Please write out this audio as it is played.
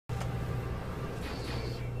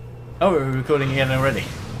Oh, we're recording again already?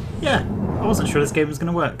 Yeah, I wasn't sure this game was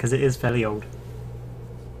going to work because it is fairly old.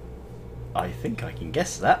 I think I can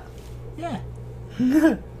guess that. Yeah.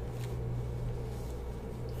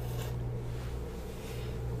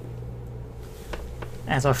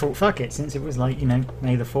 As I thought, fuck it, since it was like, you know,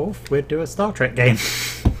 May the 4th, we'd do a Star Trek game.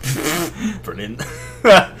 Brilliant.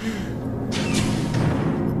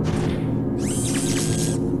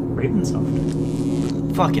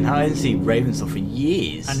 Ravensoft. Fucking hell, I didn't see Ravensoft for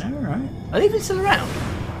years. I know, right? Are they even still around?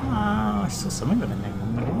 I saw something with a name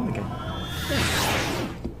on the while ago.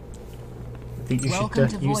 I think you Welcome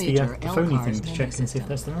should to use the Voyager, phony Elcar's thing to menu check and see if system.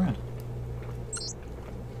 they're still around.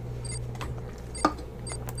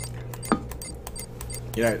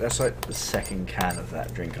 You know, that's like the second can of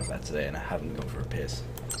that drink I've had today and I haven't gone for a piss.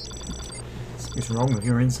 What's wrong with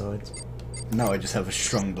your insides? No, I just have a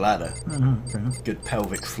strong bladder. Oh, no, fair enough. Good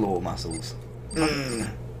pelvic floor muscles.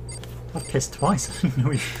 I've pissed twice. I didn't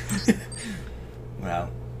know you. Well,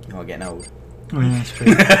 you're getting old. Oh, yeah, that's true.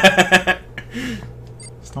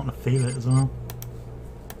 Starting to feel it as well.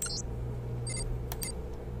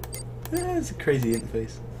 Yeah, it's a crazy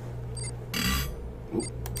interface. Ooh.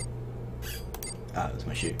 Ah, that's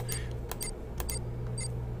my shoe.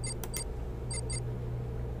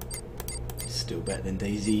 Still better than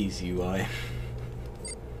DayZ's UI.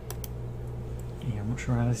 Yeah, I'm not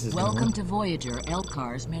sure how this is going to Welcome work. to Voyager,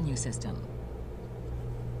 Elcar's menu system.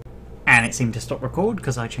 And it seemed to stop record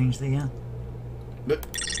because I changed the But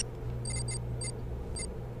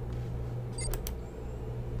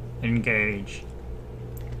engage.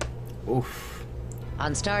 oof.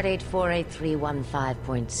 On Stardate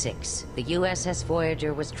 48315.6, the USS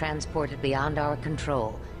Voyager was transported beyond our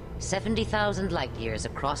control, 70,000 light-years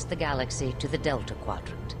across the galaxy to the Delta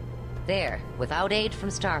Quadrant. There, without aid from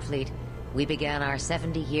Starfleet, we began our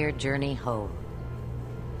 70-year journey home.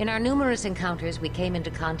 In our numerous encounters, we came into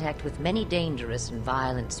contact with many dangerous and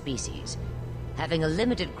violent species. Having a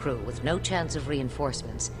limited crew with no chance of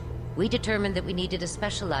reinforcements, we determined that we needed a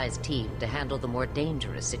specialized team to handle the more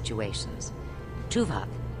dangerous situations. Tuvok,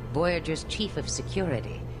 Voyager's chief of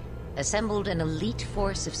security, assembled an elite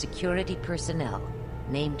force of security personnel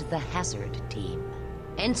named the Hazard Team.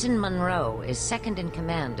 Ensign Monroe is second in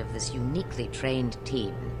command of this uniquely trained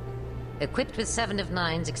team. Equipped with 7 of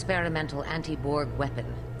 9's experimental anti-Borg weapon,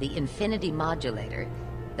 the Infinity Modulator,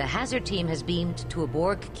 the Hazard Team has beamed to a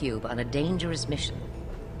Borg cube on a dangerous mission.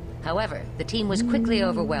 However, the team was quickly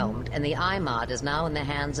overwhelmed, and the iMod is now in the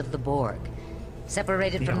hands of the Borg.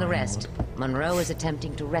 Separated from the rest, Monroe is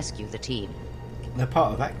attempting to rescue the team. They're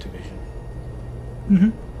part of Activision.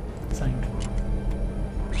 Same.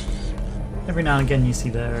 Every now and again you see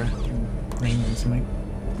their name on something.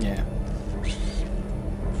 Yeah.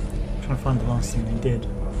 I'm trying to find the last thing they did.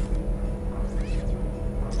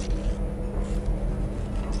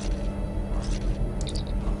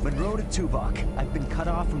 Monroe to Tuvok. I've been cut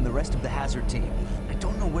off from the rest of the Hazard Team. I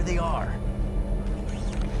don't know where they are.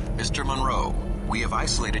 Mr. Monroe, we have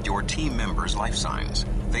isolated your team members' life signs.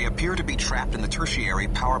 They appear to be trapped in the tertiary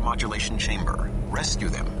power modulation chamber. Rescue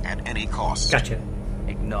them at any cost. Gotcha.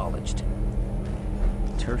 Acknowledged.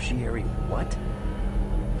 Tertiary what?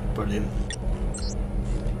 Brilliant.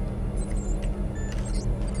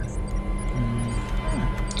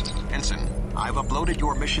 Ensign, I've uploaded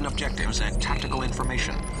your mission objectives and tactical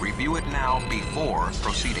information. Review it now before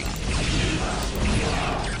proceeding.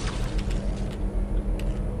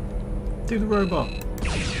 Do the robot.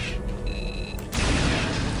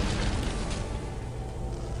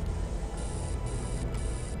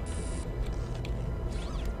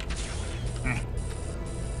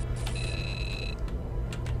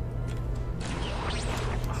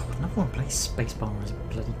 Oh, another one plays spacebar as a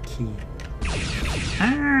bloody key.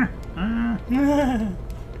 Ah! Ah! Ah!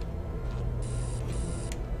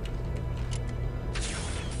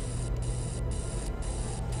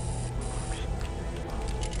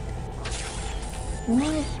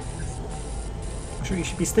 What? I'm sure you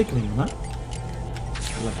should be sticking on that.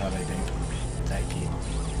 I love how they do. Take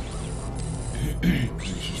it.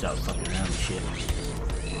 She starts fucking around with shit.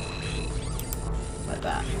 Like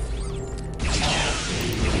that.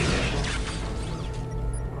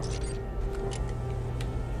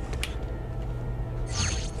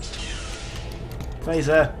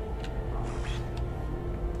 Phaser!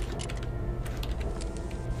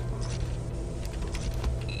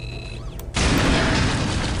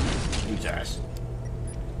 Who's ass?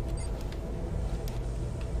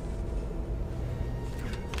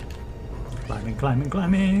 Climbing, climbing,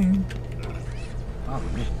 climbing! Oh,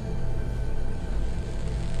 me.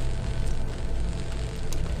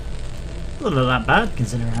 Doesn't look that bad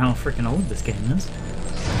considering how freaking old this game is.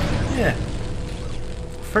 Yeah.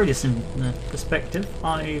 throw this in perspective.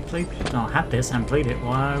 I had this and played it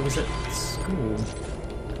while I was at school.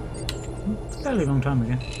 It's a fairly long time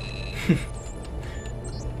ago.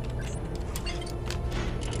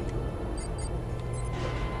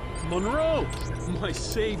 Monroe! My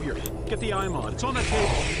savior. Get the IMOD. It's on the table.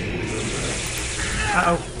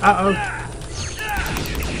 Uh-oh. Uh-oh.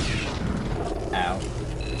 Ow.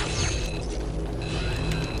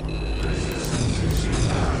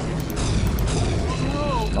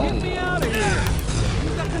 Monroe, get me out of here!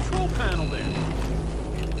 Use that control panel there.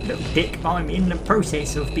 Little dick, I'm in the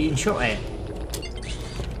process of being shot at.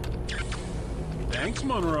 Thanks,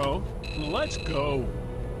 Monroe. Let's go.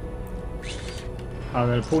 I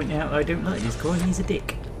will point out I don't like this guy, he's a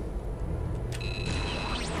dick.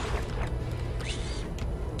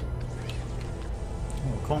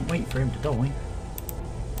 Oh, I can't wait for him to die.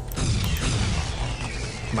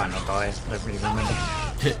 Might not die, I don't really remember.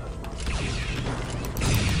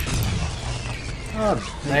 Oh,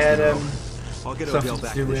 they had I'll get something Odell to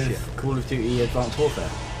back do to the ship. with Call of Duty Advanced Warfare.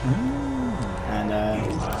 And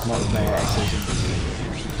multiplayer access and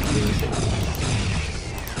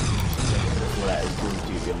before that is Call of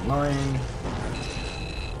Duty Online.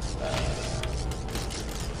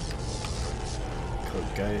 Called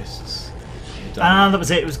Ghosts. Ah, that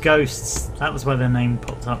was it, it was Ghosts. That was where their name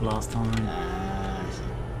popped up last time. I see.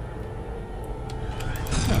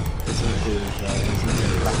 Oh, it's something to do with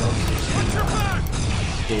Black Ops.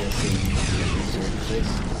 DLC user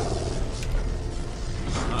interface.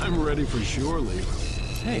 I'm ready for shore leave.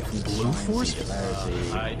 Hey, from Blue Force?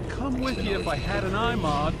 Singularity. I'd come with you if I had an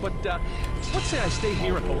IMOD, but let's say I stay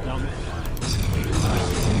here and hold down.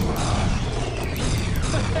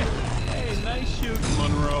 Hey, nice shooting,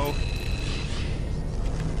 Monroe.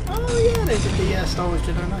 Oh yeah, they did the Star Wars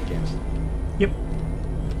Jedi Knight games. Yep.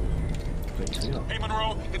 Hey,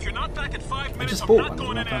 Monroe, if you're not back in 5 I minutes, just I'm bought not one.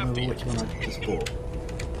 going I in can't after remember you. which one I just bought.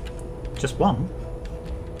 Just one?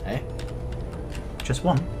 Eh? Just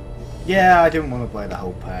one? Yeah, I didn't want to buy the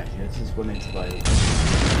whole pack. I just wanted to buy the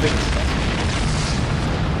biggest stuff.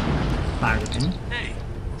 Barabin. Hey,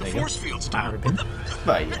 the There you go. force field's down. Barabin.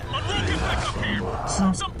 But yeah. Monroe, get back up here.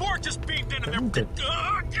 Oh. Some board just beamed in and Very they're... good. But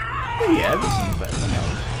yeah, this one's better than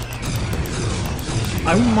that.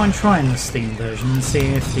 I wouldn't mind trying the Steam version and see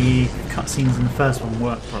if the cutscenes in the first one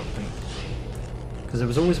work properly. Because there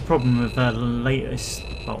was always a problem with the latest,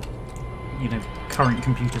 well, you know, current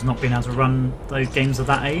computers not being able to run those games of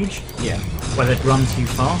that age. Yeah. Where they'd run too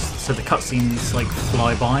fast, so the cutscenes like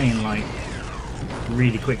fly by and like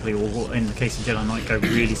really quickly, or in the case of Jedi Knight, go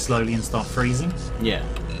really slowly and start freezing. Yeah.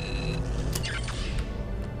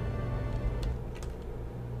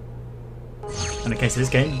 In the case of this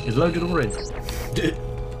game, it's loaded already.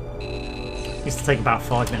 Used to take about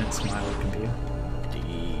 5 minutes on my old computer.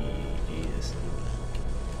 Jesus.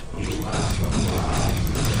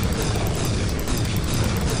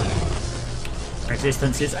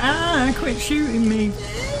 Resistance is quit shooting me.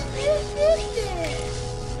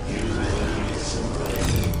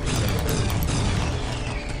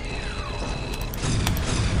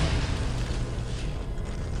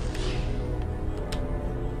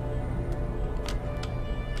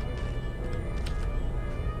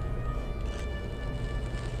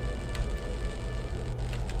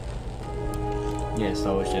 Yeah,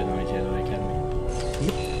 Star Wars Jedi Academy.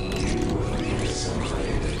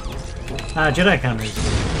 Jedi Academy.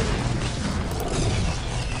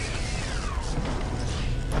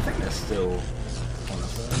 I think they're still on the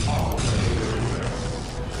first.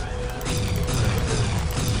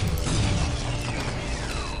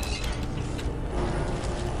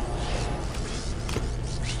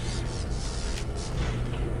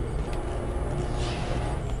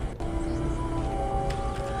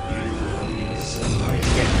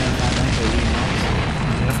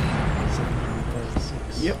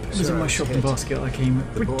 Yep, it was in my shopping basket. I came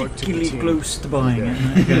ridiculously team. close to buying it.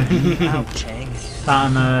 And there you go. Ouch, Chang.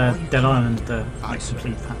 That and Dead Island, the like,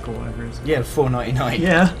 complete pack or whatever it is. Yeah, $4.99.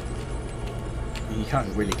 Yeah. You can't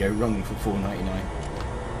really go wrong for $4.99.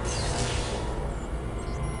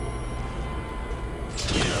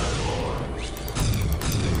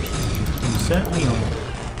 I'm certainly on.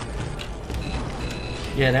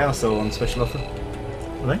 Yeah, they are still on special offer.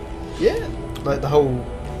 Are they? Yeah, like a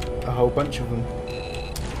whole bunch of them.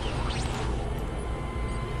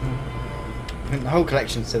 The whole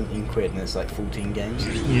collection's 17 quid and there's like 14 games.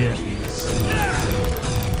 Yeah.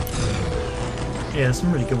 Yeah, there's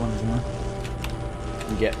some really good ones in there.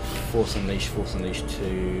 You get Force Unleashed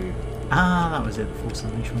 2, Ah, that was it, the Force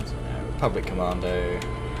Unleashed ones. Republic Commando.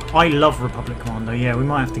 I love Republic Commando, yeah, we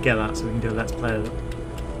might have to get that so we can do a Let's Play of it.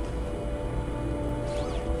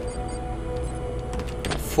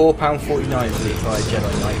 £4.49 for the entire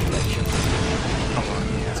Jedi Knight collection. Oh, well,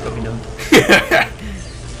 yeah, it's got to be done.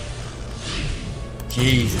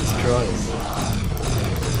 Jesus Christ.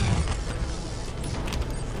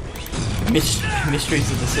 Mysteries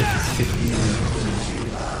of the Sith is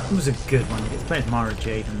 59. It was a good one. It's played Mara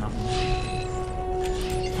Jade in that one.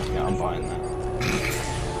 Yeah, I'm buying that.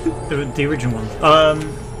 The original one.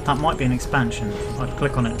 That might be an expansion. I'd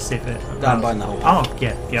click on it to see if it. No, I'm buying the whole one. Oh,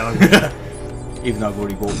 yeah, yeah. Even though I've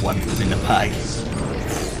already bought one in the bag.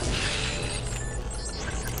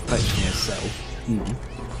 Purchasing yourself.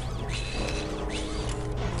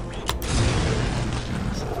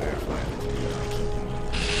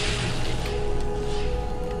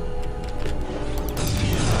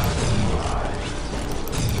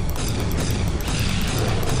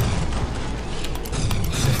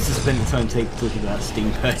 Spend the time talking about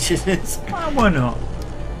Steam purchases. Why not?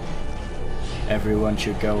 Everyone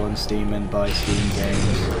should go on Steam and buy Steam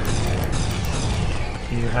games.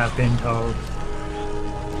 You have been told.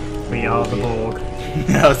 We are the Borg.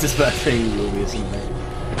 I was just about to say you will be, isn't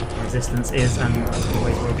it? Resistance is and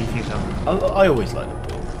always will be futile. I always like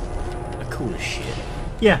the Borg. They're cool as shit.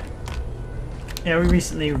 Yeah. Yeah, we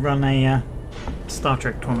recently run a Star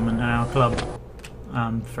Trek tournament at our club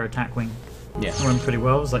for Attack Wing. Yeah. It went pretty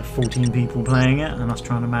well. It was like 14 people playing it, and us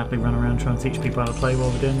trying to madly run around trying to teach people how to play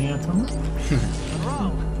while we're doing the tournament.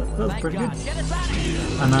 That was pretty good.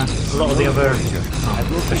 And a lot of the other,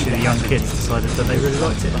 especially the young kids, decided that they really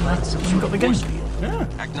liked it and got the game. Yeah.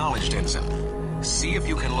 Acknowledged, Ensign. See if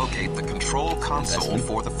you can locate the control console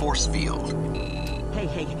for the force field.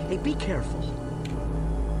 Hey, be careful.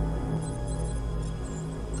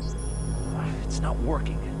 It's not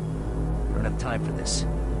working. We don't have time for this.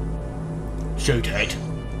 Shoot it.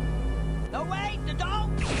 No, wait,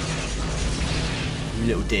 don't! You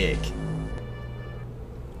little dick.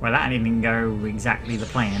 Well, that didn't go exactly the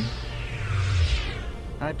plan.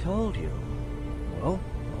 I told you. Well,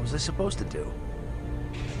 what was I supposed to do?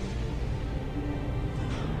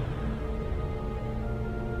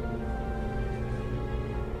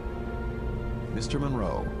 Mr.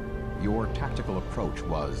 Monroe, your tactical approach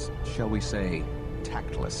was, shall we say,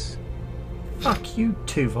 tactless. Fuck you,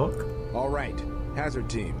 Tuvok. All right, Hazard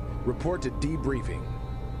Team, report to debriefing.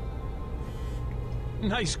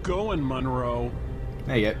 Nice going, Monroe.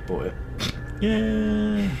 There you go, bought it.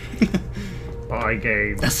 Yeah. Bye,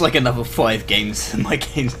 game. That's like another 5 games in my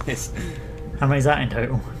games list. How many's that in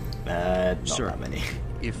total? Not Sir, that many.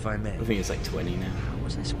 If I may. I think it's like 20 now.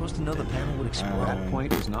 Wasn't I supposed to know the panel would explode? That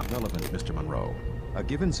point is not relevant, Mr. Monroe. A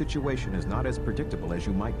given situation is not as predictable as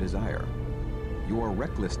you might desire. Your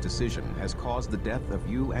reckless decision has caused the death of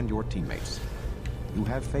you and your teammates. You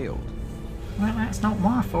have failed. Well, that's not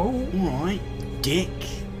my fault. Alright, dick.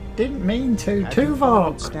 Didn't mean to. Had you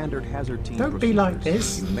followed Tuvok. standard hazard team Don't be like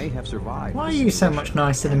procedures, this. You may have survived. Why are the you so much simulation.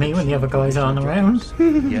 nicer than me when the other guys aren't around?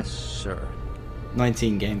 Yes, sir.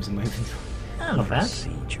 19 games in my inventory. Not bad.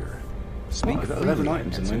 Procedure. Speak I've got freely, 11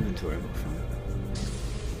 items in my Ensign. inventory. I've got fun.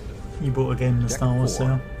 You bought a game in the Star Wars four.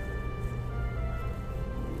 sale.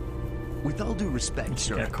 With all due respect, should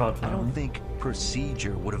sir, get a card for I that don't one. think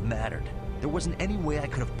procedure would have mattered. There wasn't any way I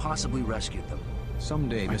could have possibly rescued them.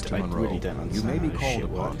 Someday, I Mr. really Monroe, don't you understand may be how this called shit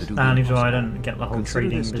upon works. to do the And even though I impossible. don't get the whole Consider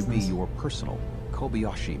trading this to be business. your personal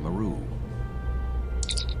Kobayashi Maru.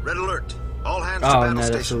 Red alert. All hands to Oh battle no,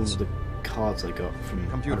 that's all stations. the cards I got from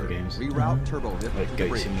Computer, other games. reroute turbo lift Like to the Goat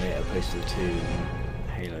bridge. Simulator, Postal 2, and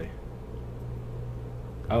Halo.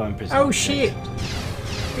 Oh, I'm prison. Oh shit!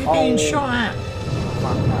 You're being shot at!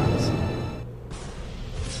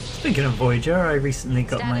 Speaking of Voyager, I recently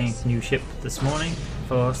got my Status. new ship this morning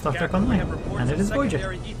for Star Trek Online, and it is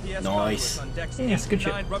Voyager. Nice. Yes, good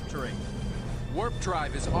ship. Rupturing. Warp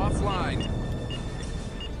drive is offline.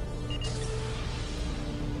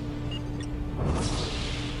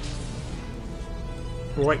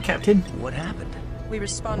 Right, Captain? What happened? We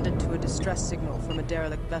responded to a distress signal from a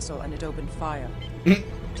derelict vessel and it opened fire.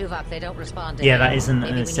 Tuvok, they don't respond to Yeah, that hail. isn't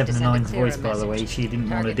Maybe we need to 7 send a 9's clearer voice, by the way. message. She didn't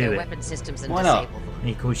want to Target do their it. weapon systems and Why not? disable them.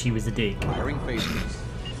 Because she was a dick. Firing phasers.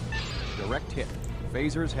 Direct hit.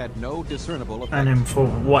 Phasers had no discernible effect. And then for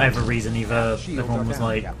whatever reason, either Shields everyone are was down,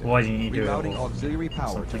 like, Captain. why didn't you do Rerouting it? auxiliary power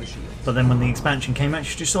to something. the shield. But then when the expansion came out,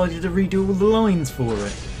 she decided to redo all the lines for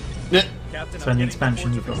it. So in the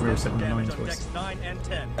expansion, you've got real 7 9's voice.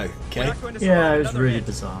 Okay. Yeah, it was really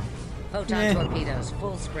bizarre. Photon Yeah. torpedoes,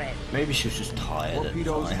 full spread. Maybe she was just tired at the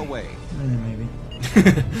Torpedoes time. away. Maybe.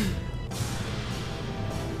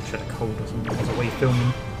 Should have called or something. I was away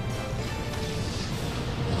filming.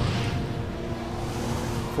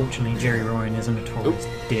 Fortunately, Jerry Ryan is a notorious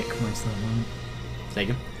dick most of the time. Take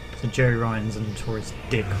him. So Jerry Ryan's a notorious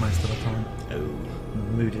dick most of the time. Oh.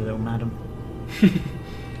 Moody little madam.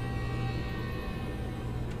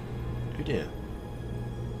 Oh dear.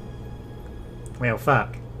 Well,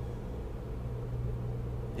 fuck.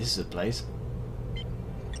 This is a place.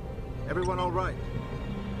 Everyone all right?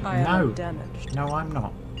 I am No. undamaged. No, I'm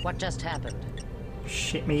not. What just happened?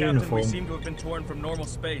 Shit me Captain, uniform. we seem to have been torn from normal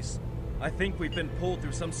space. I think we've been pulled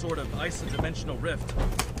through some sort of iso-dimensional rift.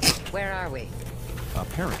 Where are we?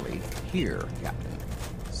 Apparently, here, Captain.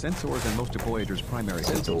 Sensors and most of Voyager's primary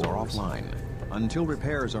systems are offline. Until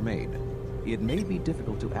repairs are made, it may be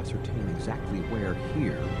difficult to ascertain exactly where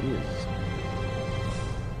here is.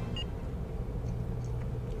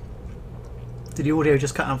 Did the audio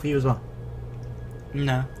just cut out for you as well?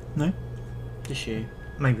 No. No? Just you.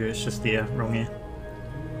 Maybe it's just the wrong ear.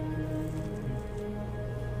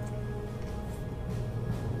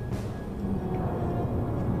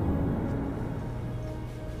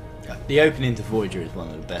 The opening to Voyager is one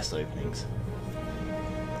of the best openings.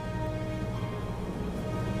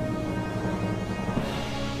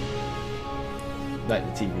 Like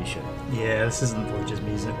the TV show. Yeah, this isn't Voyager's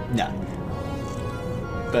music. No.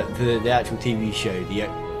 But the actual TV show,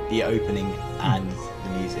 the opening and the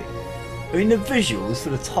music. I mean, the visuals for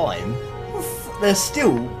the time, they're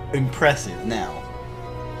still impressive now.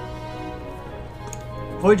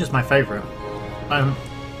 Voyager's my favourite. I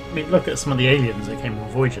mean, look at some of the aliens that came from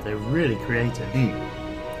Voyager. They're really creative. You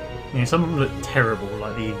know, some of them look terrible,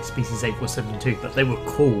 like the species 8472, but they were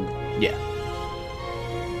cool. Yeah.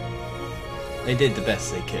 They did the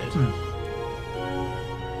best they could.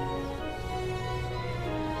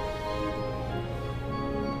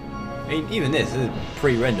 I mean, even this is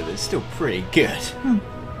pre-rendered, but it's still pretty good.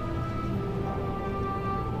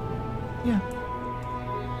 Yeah.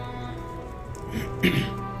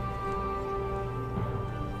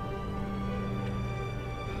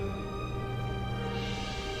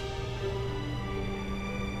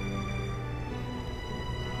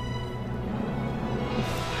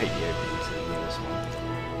 I hate the openings of the newest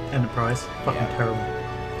one. Enterprise. Fucking Yeah. terrible.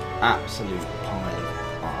 Absolute pile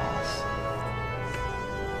of arse.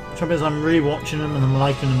 Trouble is, I'm rewatching them and I'm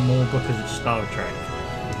liking them more because it's Star Trek.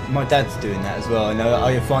 My dad's doing that as well. I know.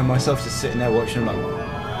 I find myself just sitting there watching them like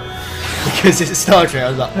because it's Star Trek. I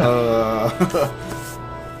was like,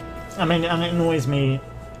 I mean, and it annoys me,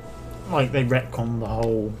 like they retcon the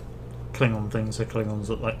whole Klingon thing, so Klingons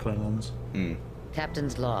look like Klingons.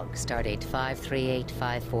 Captain's log, stardate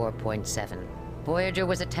 53854.7. Voyager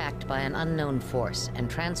was attacked by an unknown force and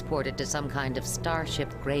transported to some kind of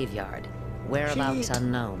starship graveyard. Whereabouts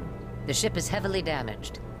unknown. The ship is heavily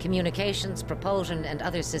damaged. Communications, propulsion, and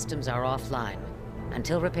other systems are offline.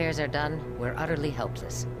 Until repairs are done, we're utterly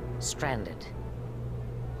helpless. Stranded.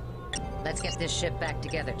 Let's get this ship back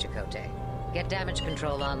together, Chakotay. Get damage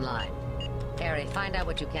control online. Harry, find out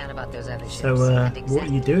what you can about those other ships. So, what are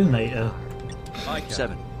you doing later?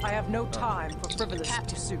 7. I have no time for frivolous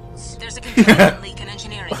pursuits. There's a containment leak in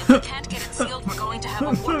engineering. If we can't get it sealed, we're going to have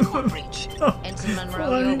a warp core breach. Ensign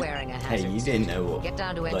Monroe, you're wearing a hazard hey, you didn't know what Get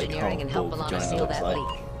down to like, engineering and help half-ball Alana vagina seal looks that like.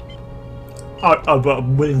 leak.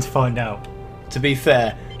 I'm willing to find out. To be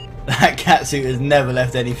fair, that catsuit has never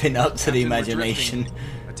left anything up to the imagination.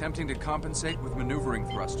 Attempting to compensate with maneuvering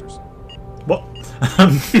thrusters. What?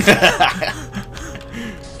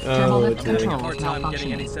 Oh, Control Hard time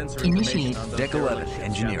getting any malfunctioning. sensor Initiate. information on those Deck 11, derelict ships.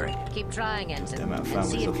 engineering. Keep trying, Ensign, Damn, and found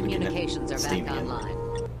see if myself looking at communications are Steam back again.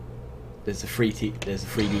 online. There's a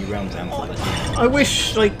 3D realms anthem. I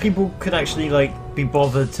wish like people could actually like be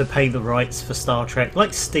bothered to pay the rights for Star Trek,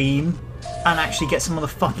 like Steam, and actually get some of the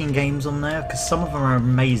fucking games on there because some of them are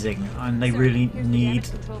amazing and they really need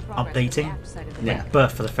updating. Yeah. Like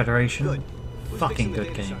Birth for the Federation, fucking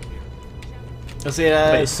good game, But see,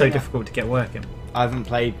 but it's so difficult to get working. I haven't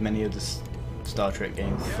played many of the Star Trek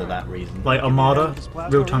games for that reason. Like Armada,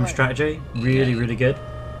 real-time strategy, really good.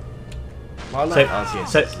 I like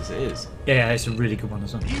RTS as it is. Yeah, it's a really good one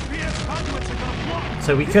as well.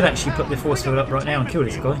 So we could actually put the force field up right now and kill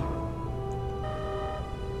this guy.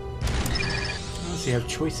 So you have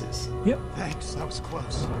choices. Yep. Thanks, that was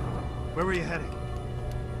close. Where were you heading?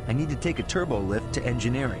 I need to take a turbo lift to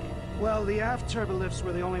engineering. Well, the aft turbolifts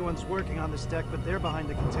were the only ones working on this deck, but they're behind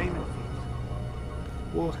the containment field.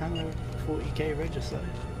 Warhammer 40k register.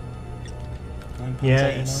 Yeah,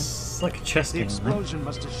 it's like a chess The game, isn't it? explosion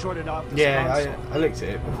must have shorted off the Yeah, console. I looked at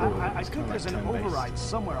it before. I It's think kinda there's like an turn-based. override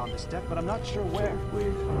somewhere on this deck, but I'm not sure where.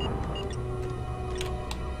 Weird.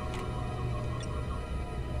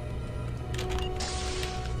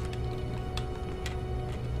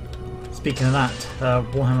 Speaking of that,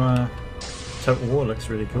 Warhammer Total War looks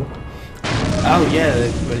really cool. Oh yeah,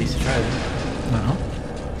 they released a trailer. Uh-huh.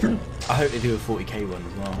 I hope they do a 40k one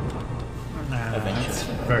as well. Nah, Eventually. that's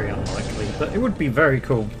very unlikely, but it would be very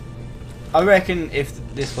cool. I reckon if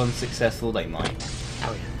this one's successful, they might.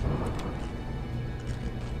 Oh yeah.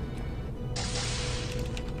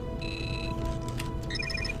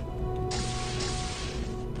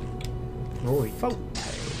 Roy.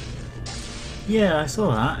 Yeah, I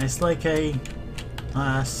saw that. It's like a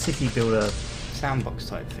city builder sandbox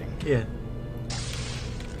type thing. Yeah.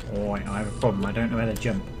 Oh, I have a problem. I don't know how to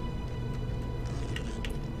jump.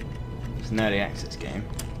 It's an early access game.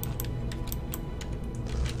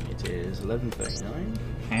 It is 11:39.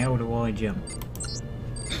 How do I jump?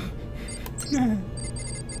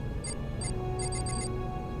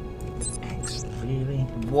 X, really?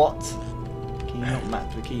 What? Can you not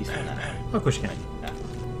map the keys for that? Of course you can. No.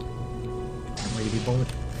 Can't really be bothered.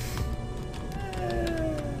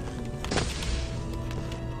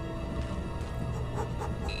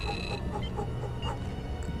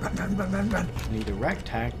 Run. Need a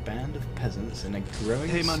ragtag band of peasants and a growing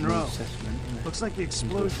Hey, Monroe. settlement. Looks like the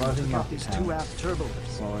explosion took out these two aft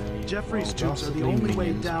turbolifts. Jeffrey's troops are the only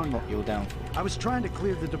way down here. Your downfall. I was trying to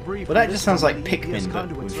clear the debris. Well, that just sounds like Pikmin,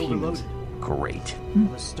 but with humans. Great.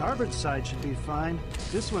 The starboard side should be fine.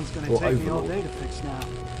 This one's going to Or take me all overlord. day to fix now.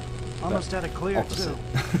 Almost had it clear Opposite.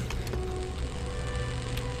 too.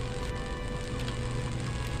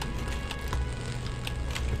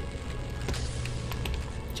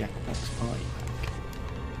 Jackbox party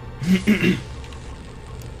pack.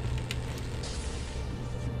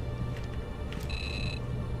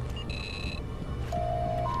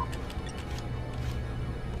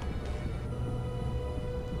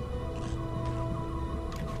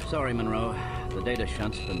 Sorry, Monroe. The data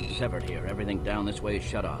shunt's been severed here. Everything down this way is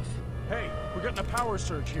shut off. Hey, we're getting a power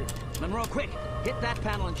surge here. Monroe, quick! Hit that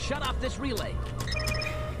panel and shut off this relay.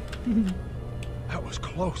 That was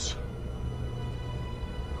close.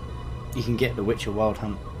 You can get the Witcher Wild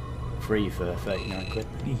Hunt free for 39 quid.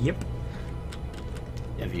 Yep.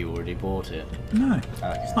 Have you already bought it? No.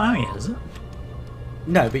 Okay. It's not out yet, is it?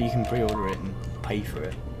 No, but you can pre-order it and pay for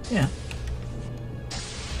it. Yeah.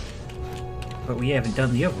 But we haven't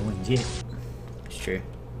done the other ones yet. It's true.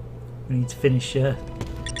 We need to finish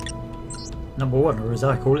number one, or as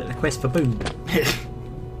I call it, the quest for Boom.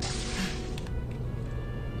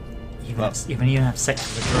 You can even have sex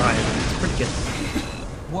with a driver. It's pretty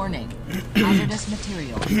good. Warning. Hazardous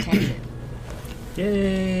material detected.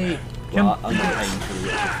 Yay! Well, I'm not paying for the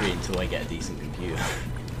Witcher 3 until I get a decent computer.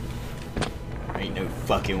 Ain't no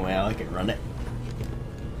fucking way I can run it.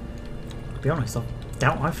 To be honest, I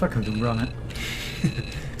doubt I fucking can run it.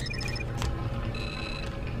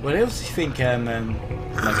 Well, I also think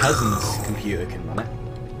my cousin's computer can run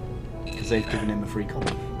it. Because they've given him a free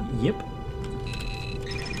copy. Yep.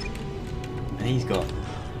 And he's got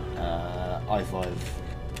i5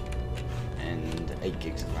 and 8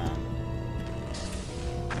 gigs of RAM.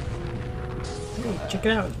 Hey, check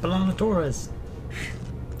it out, Balana Torres.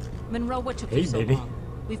 Monroe, what took Hey, you so baby. long?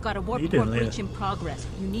 We've got a warp You core doing, breach in progress.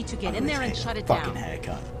 You need to get in there and shut it Fucking down.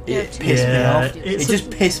 haircut. There are It two pissed me Yeah, off. It just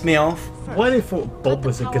pissed me off. Why they thought Bob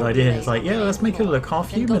was a good idea? It's like, yeah, let's make it look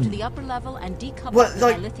half Then go to human. the upper level and decouple Well, the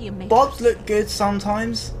like, dilithium matrix. Bobs look good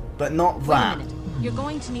sometimes, but not Wait a that. minute. You're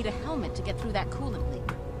going to need a helmet to get through that coolant leak.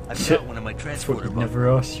 I've got one in my That's transporter what you bubble. never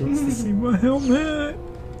asked. She wants to see my helmet.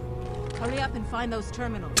 Hurry up and find those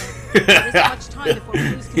terminals. There isn't much time before we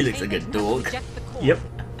lose He looks like a containment and have to dog. eject the core. Yep.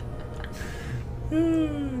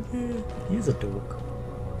 He's a dog.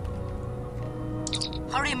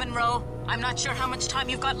 Hurry, Monroe. I'm not sure how much time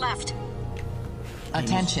you've got left.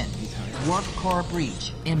 Attention. Warp core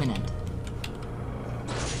breach imminent.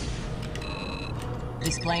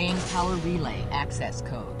 Displaying power relay access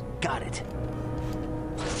code. Got it.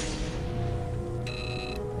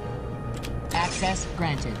 Access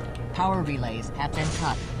granted. Power relays have been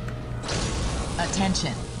cut.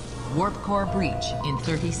 Attention. Warp core breach in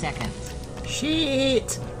 30 seconds.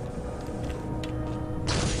 Shit!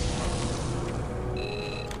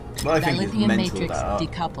 What I think is Dilithium mental matrix about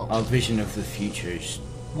decoupled. our vision of the future is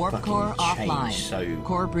Warp fucking core changed offline. so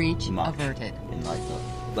Core breach much averted.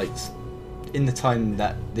 in in the time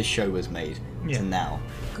that this show was made to now.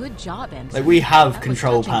 Good job, Ensign. Like we have That was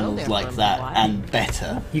control touch and go panels there for like a that while. and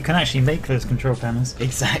better. You can actually make those control panels.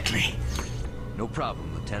 Exactly. No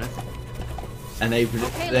problem, Lieutenant. And they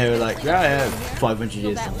were like, yeah, 500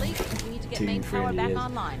 years, that leak. We need to get main 200, power 300 back years,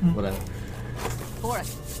 online. whatever.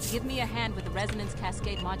 Boris, give me a hand with the resonance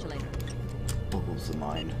cascade modulator. Boggles the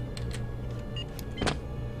mind.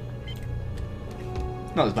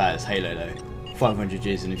 Not as bad as Halo though. 500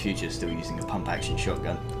 years in the future, still using a pump action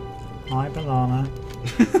shotgun. Hi, Balana.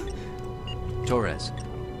 Torres,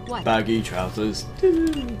 What? Baggy trousers.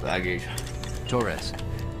 Baggy trousers. Torres.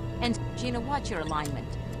 And Gina, what's your alignment?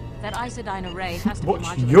 That isodyne array has to What's be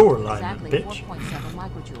modulated your to alignment, exactly bitch? 4.7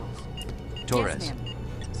 microjoules. Torres. Yes, ma'am.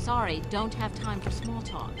 Sorry, don't have time for small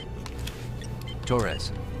talk.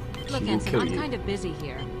 Torres. Look, Ensign, I'm kind of busy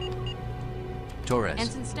here. Torres.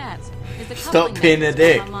 Ensign Stats, is the Stop coupling being a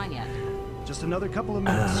mechanism dick. online yet? Just another couple of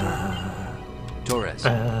minutes, sir. Torres.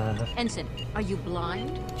 Ensign, are you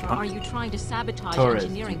blind? Or are you trying to sabotage Torres,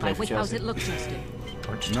 engineering you by play for how's Chelsea. it look, Justin?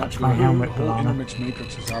 Or just touch my helmet, whole Balana. intermix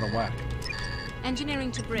matrix is out of whack.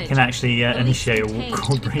 Engineering to bridge. You can actually The leaks initiate a contained walk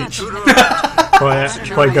or to the breach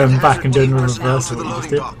platform. by going back and doing the reverse of what you just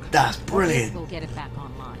did. That's brilliant. We'll get it back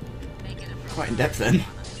online. Quite in depth then.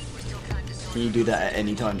 Can you do that at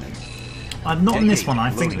any time then? Not on this one. I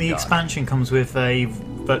think Loading the dock. expansion comes with a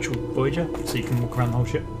virtual Voyager, so you can walk around the whole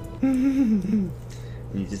ship.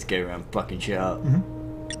 You just go around fucking shit up.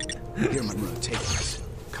 Here, Monroe, take this.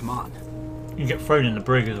 Come on. You get thrown in the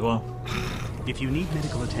brig as well. If you need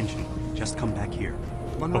medical attention, just come back here.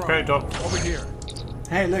 Monroe, Okay, Doc. over here.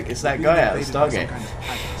 Hey, look, it's that Being guy out of invaded by some Stargate. kind of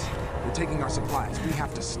pirates. They're taking our supplies. We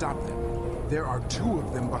have to stop them. There are 2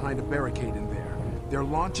 of them behind a barricade in there. They're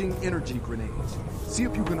launching energy grenades. See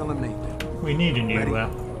if you can eliminate them. We need a new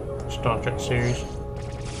Ready? Star Trek series.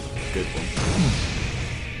 Good one.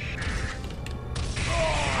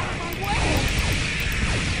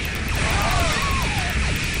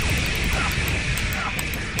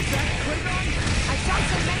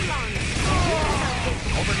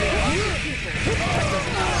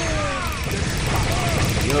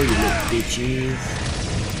 Yo, you little bitches.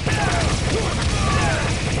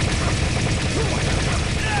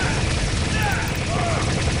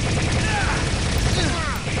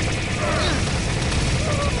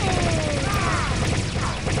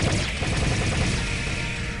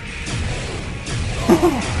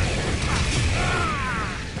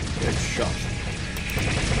 Good shot.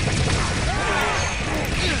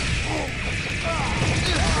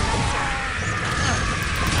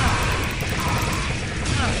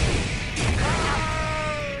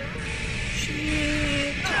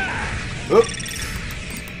 Oop.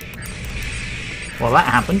 Well, that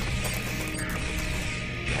happened.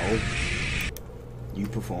 Oh. You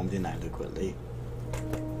performed inadequately.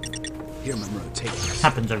 Here, Monroe, take this.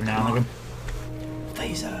 Happens every now and again.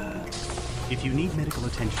 Phaser. If you need medical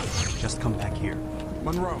attention, just come back here.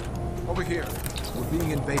 Monroe, over here. We're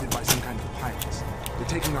being invaded by some kind of pirates. They're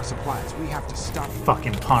taking our supplies. We have to stop them.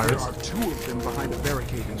 Fucking pirates. There are 2 of them behind a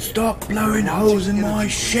barricade in there. Stop blowing holes in my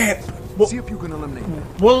ship. See if you can eliminate them.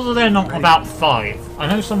 Was there not about 5? I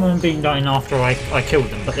know some of them being dying after I killed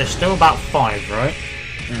them, but there's still about 5, right?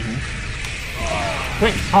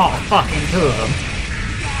 Quick part of fucking 2 of them.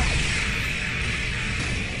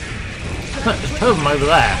 Look, there's 2 of them over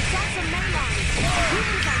there.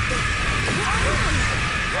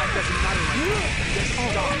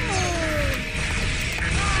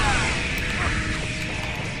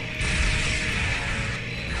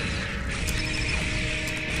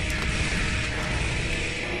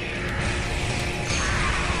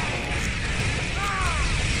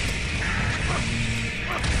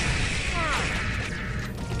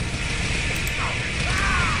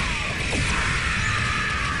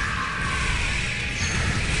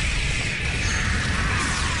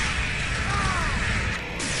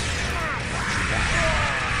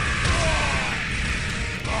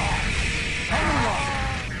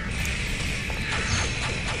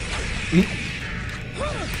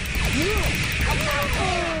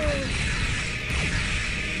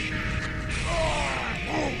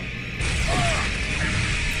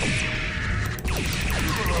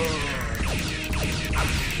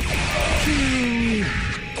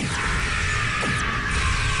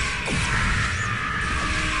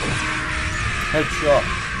 Headshot.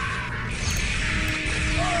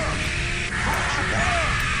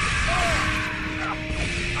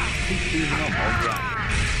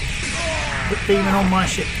 Quit beaming on my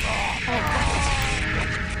ship.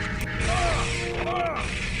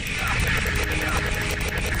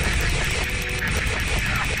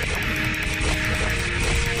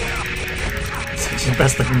 It's the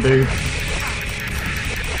best I can do.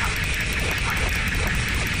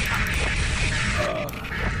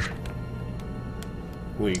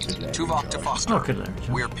 Tuvok to Foster. Oh, good leverage.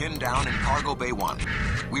 We're pinned down in Cargo Bay 1.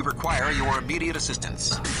 We require your immediate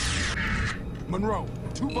assistance. Monroe,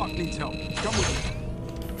 Tuvok needs help. Come with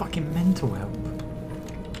me. Fucking mental help.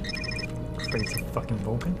 Crazy fucking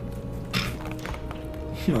Vulcan.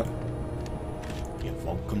 You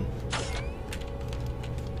Vulcan.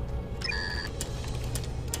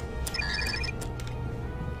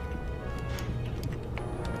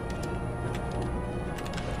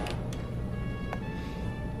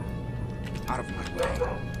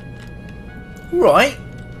 Right,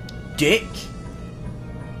 dick.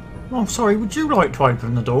 Oh, sorry, would you like to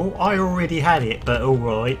open the door? I already had it, but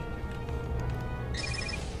alright.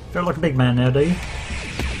 Feel like a big man now, do you?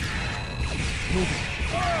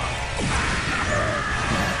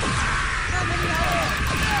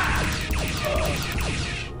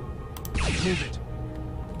 Move it.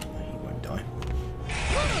 He won't die.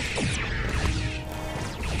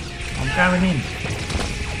 I'm going in.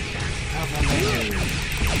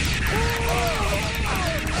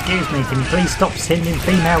 Excuse me, can you please stop sending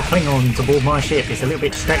female Klingons aboard my ship? It's a little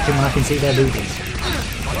bit distracting when I can see their boobies.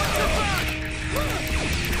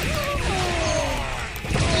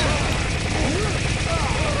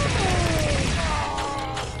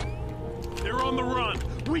 They're on the run.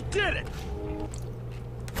 We did it.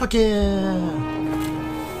 Fuck yeah!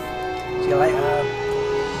 See you later.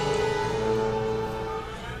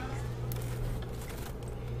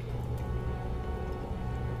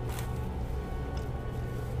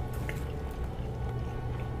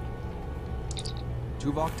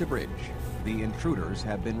 Tuvok to bridge. The intruders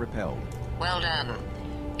have been repelled. Well done.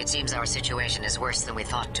 It seems our situation is worse than we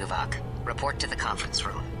thought, Tuvok. Report to the conference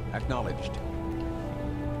room. Acknowledged.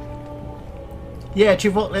 Yeah,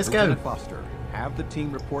 Tuvok, let's go. Lieutenant Foster, have the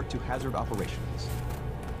team report to hazard operations.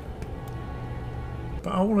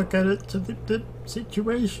 But I want to get it to the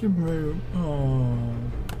situation room.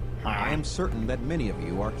 Oh. I am certain that many of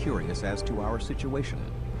you are curious as to our situation.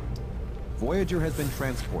 Voyager has been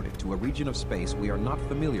transported to a region of space we are not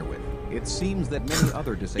familiar with. It seems that many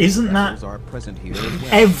other disabled vessels are present here as well.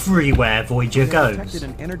 Everywhere Voyager goes? Detected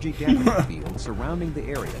an energy gathering field surrounding the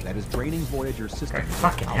area that is draining Voyager's systems.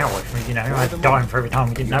 Fucking hell, you know, I'd die for every time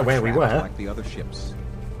we didn't know where we were. Like the other ships,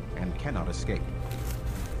 and cannot escape.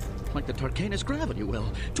 Like the Tarkanus gravity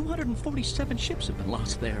well. 247 ships have been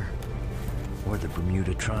lost there. Or the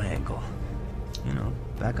Bermuda Triangle. You know,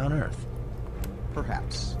 back on Earth.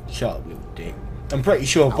 Perhaps. Shut up, little dick. I'm pretty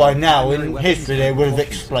sure by now in history they would have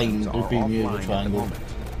explained the Bermuda Triangle.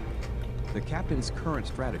 The captain's current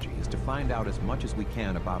strategy is to find out as much as we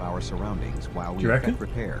can about our surroundings while we effect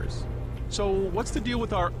repairs. So, what's the deal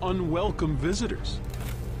with our unwelcome visitors?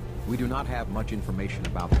 We do not have much information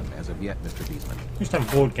about them as of yet, Mr. Beesman. Just have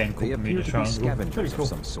a board game called They appear Bermuda to be Triangle. scavengers of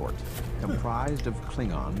some sort, comprised of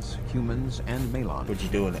Klingons, humans, and Malons. What'd you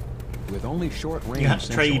do with it? With only short-range You have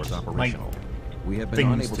to trade, sensors operational. We have been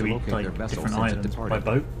things unable to to eat, locate like their vessels different since it items departed.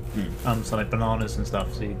 by boat. So like bananas and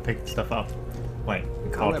stuff, so you pick stuff up, like a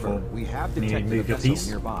card However, form, we have and you detected move a your vessel piece,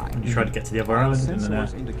 nearby. and you try to get to the other island, and then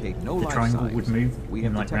Sensors indicate no the life triangle signs. would move We in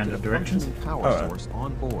have like detected random a directions. functioning power source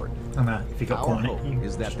on board. And if you got Our caught in hope it, you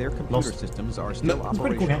is that their computer lost. systems are still It's a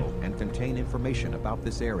pretty cool operational and contain information about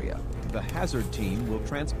this area. The hazard team will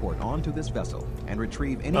transport onto this vessel and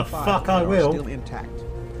retrieve any The files fuck that I are will. still intact.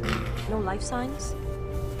 No life signs?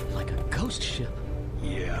 Like a ghost ship.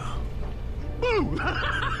 Yeah.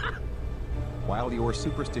 While your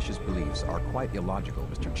superstitious beliefs are quite illogical,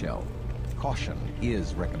 Mr. Chell, caution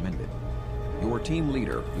is recommended. Your team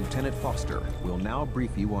leader, Lieutenant Foster, will now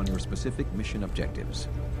brief you on your specific mission objectives.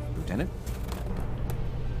 Lieutenant?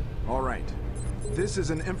 All right. This is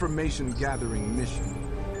an information gathering mission.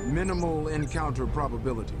 Minimal encounter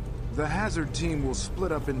probability. The hazard team will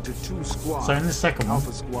split up into 2 squads. So in the second one,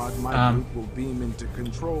 Alpha squad, my group, will beam into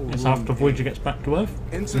control it's room after Voyager gets back to Earth,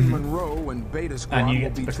 Ensign Monroe and Beta Squad and you will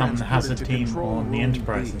get to be become the hazard transported to team control on the room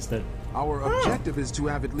Enterprise B. instead. Our objective is to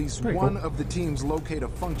have at least Pretty one cool. of the teams locate a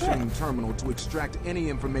functioning terminal to extract any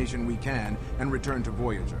information we can and return to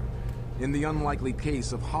Voyager. In the unlikely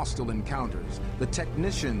case of hostile encounters, the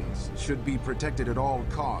technicians should be protected at all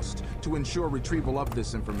costs to ensure retrieval of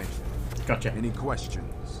this information. Gotcha. Any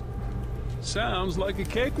questions? Sounds like a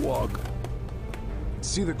cakewalk.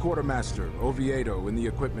 See the quartermaster, Oviedo, in the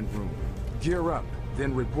equipment room. Gear up,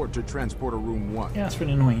 then report to transporter room 1. Yeah, that's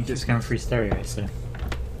really annoying. You just going through stereo, so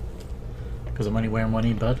because I'm only wearing one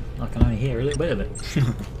earbud, I can only hear a little bit of it.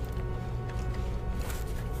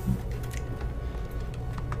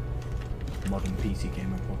 Modern PC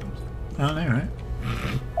gamer problems. I know, right?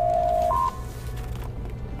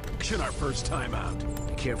 Our first time out.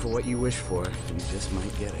 Be careful what you wish for. You just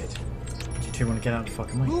might get it. You two want to get out of the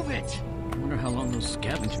fucking way? Move it! I wonder how long those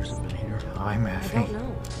scavengers have been here. Hi, Murphy. I don't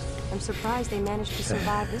know. I'm surprised they managed to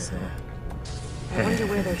survive this long. I wonder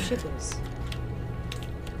where their ship is.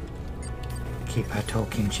 Keep her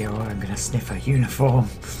talking, Jill, or I'm gonna sniff her uniform.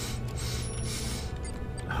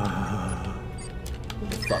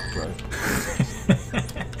 Fuck, bro.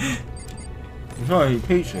 There's not any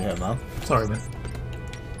pizza here, man. Sorry, man.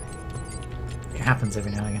 It happens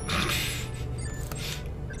every now and again.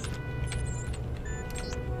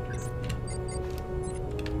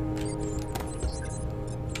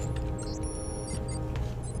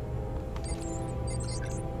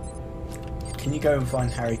 Can you go and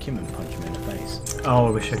find Harry Kim and punch him in the face? Oh, I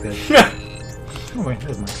wish I could. Oh wait,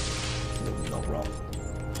 there's mine. Not wrong.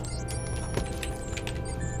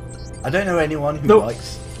 I don't know anyone who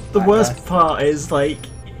likes. The worst part is like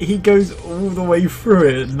he goes all the way through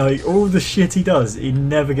it, and like all the shit he does, he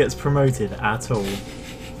never gets promoted at all.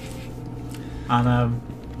 And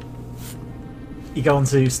you go on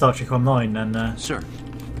to Star Trek Online, and sir,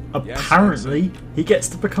 apparently he gets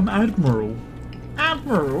to become Admiral.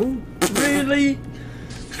 Admiral? Really?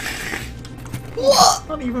 What?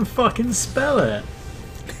 Can't even fucking spell it.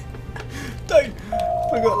 Don't.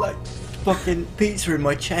 I got like fucking pizza in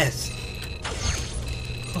my chest.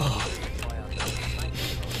 Oh.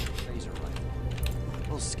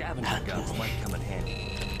 Those scavenger guns might come in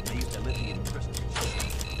handy. They used to live in crystals.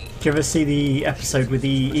 Do you ever see the episode with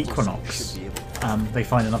the Equinox? They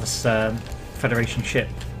find another Federation ship,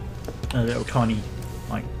 a little tiny,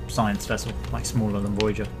 like science vessel, like smaller than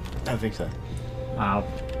Voyager. I don't think so.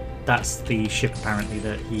 That's the ship apparently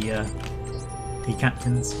that he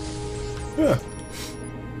captains. Yeah.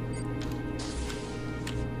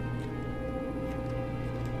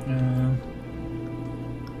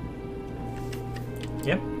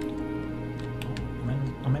 Yep.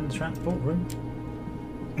 I'm in the transport room.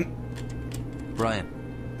 Brian.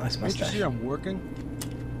 Nice Can't you mustache. see I'm working?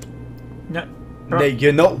 No. No,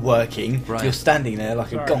 you're not working. Brian. You're standing there like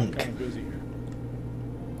Sorry, a I'm gonk. kind of busy here.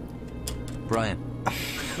 Brian.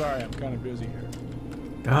 Sorry, I'm kind of busy here.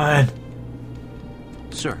 God.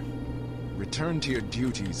 Sir. Return to your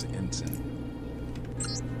duties, Ensign.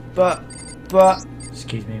 But.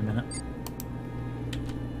 Excuse me a minute.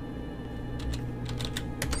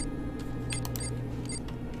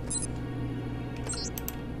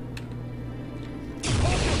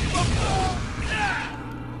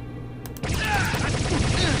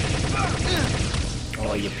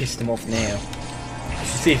 Oh, you pissed him off now. Let's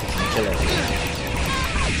see if you can kill him.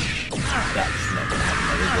 That's not gonna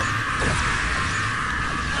happen, is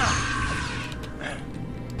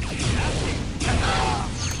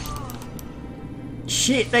it?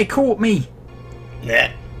 Shit! They caught me.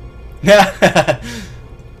 Yeah.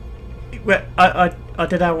 Well, I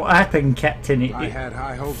don't know what happened, Captain. I had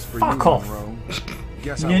high hopes for Fuck you, off. Monroe.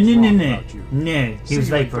 Guess No, I was no, wrong no. about you. No, he See was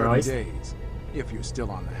you in 30 vaporized. days, if you're still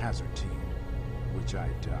on the hazard team, which I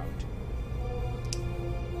doubt.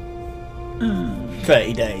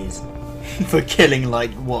 30 days. For killing,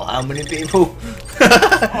 like, what? How many people?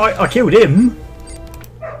 I killed him.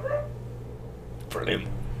 Brilliant.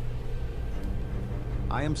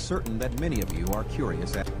 I am certain that many of you are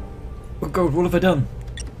curious at... Oh God, what have I done?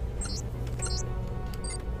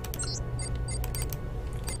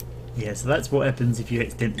 Yeah, so that's what happens if you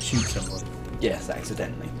accidentally shoot someone. Yes,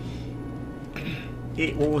 accidentally.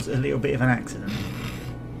 It was a little bit of an accident.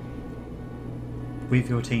 With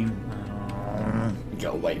your team. You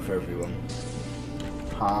gotta wait for everyone.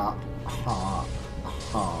 Ha, ha,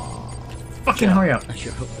 ha. Fucking hurry up. I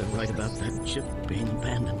sure hope they're right about that ship being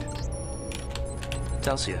abandoned.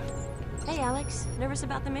 Telsia. Hey, Alex. Nervous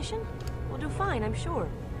about the mission? We'll do fine, I'm sure.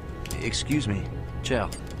 Excuse me. Chell.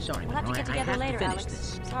 Sorry, We'll have to Monroe, get I together have later, to finish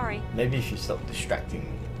Alex. this. Sorry. Maybe if you stop distracting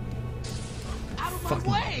me. Out of my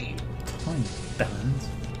Fucking way! tiny balance.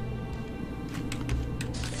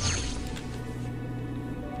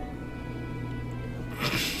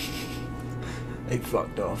 They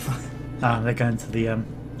fucked off. They're going to the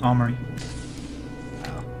armory.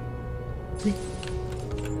 Oh.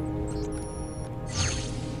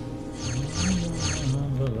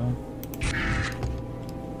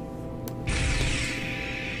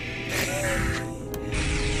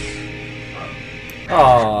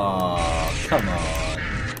 Oh, come on.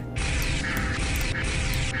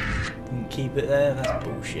 You can keep it there? That's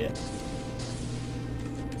bullshit.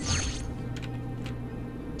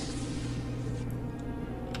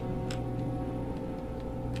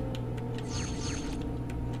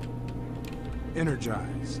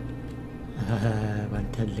 Energize. I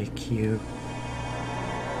want to lick you.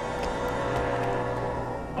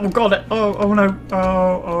 Oh God! Oh no!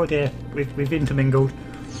 Oh dear! We've intermingled.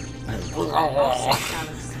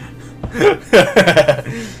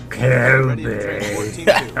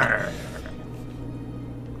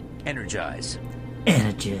 Energize.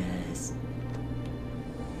 Energize.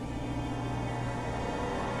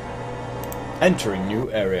 Entering new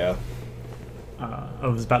area. I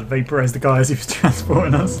was about to vaporize the guy as he was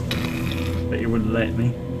transporting us, but he wouldn't let me.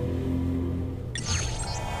 It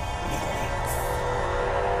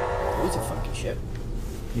was a funky ship.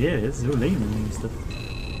 Yeah, it's all leaning and stuff.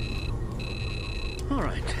 All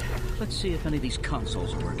right, let's see if any of these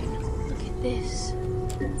consoles are working. Look at this.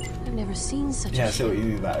 I've never seen such Yeah, I a see what ship. you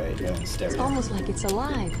mean about it going It's stereo. almost like it's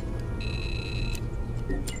alive.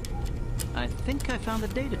 think I found the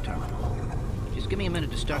data terminal. Just give me a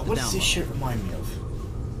minute to start the download. What does this shit remind me of?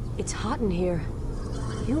 It's hot in here.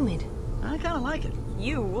 Humid. I kind of like it.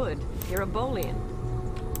 You would. You're a Bolian.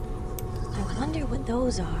 I wonder what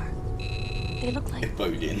those are. They look like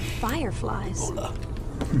fireflies. Ebola.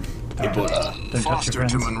 Ebola. Foster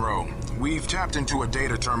to Monroe. We've tapped into a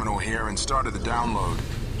data terminal here and started the download.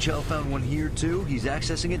 Joe found one here too. He's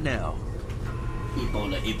accessing it now.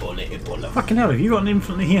 Ebola, Ebola, Ebola. Fucking hell, have you got an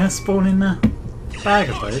infinitely spawning bag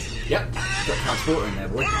of those? Yep, got transporter in there,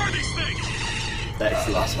 boy. What are these things? That's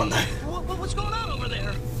the last one, though. What's going on over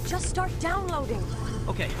there? Just start downloading.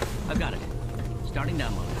 Okay, I've got it. Starting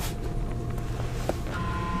download.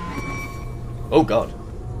 Oh god.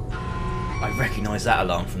 I recognise that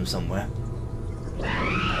alarm from somewhere.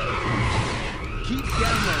 Keep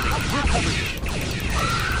downloading. We're coming.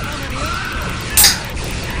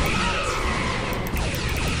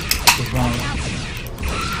 There's one.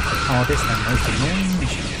 Oh, this thing, most annoying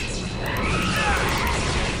mission.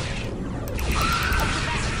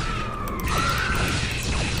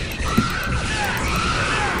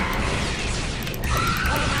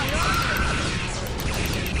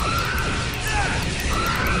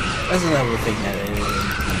 That's another thing that they don't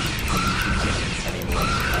anymore.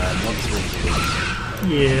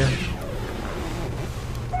 Yeah.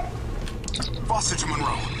 Foster to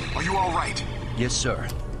Monroe, are you all right? Yes, sir.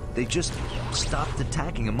 They just stopped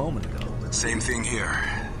attacking a moment ago. Same thing here.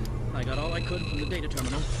 I got all I could from the data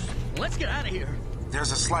terminal. Let's get out of here.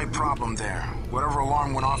 There's a slight problem there. Whatever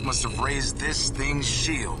alarm went off must have raised this thing's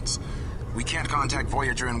shields. We can't contact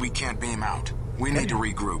Voyager and we can't beam out. We need to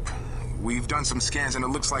regroup. We've done some scans and it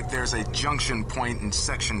looks like there's a junction point in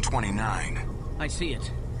Section 29. I see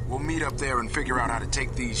it. We'll meet up there and figure out how to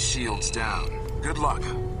take these shields down. Good luck.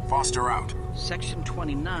 Foster out. Section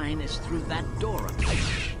 29 is through that door up there.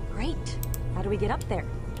 Great. How do we get up there?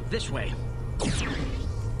 This way.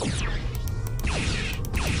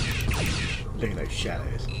 Look at those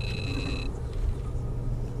shadows.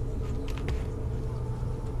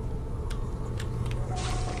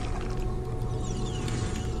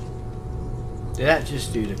 Did that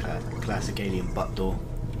just do the classic alien butt door?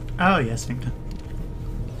 Oh yes, Victor.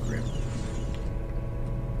 Grim.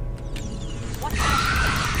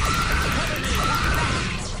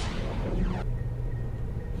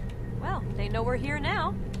 Well, they know we're here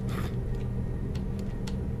now.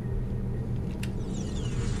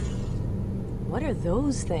 What are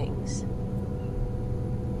those things?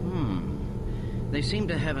 They seem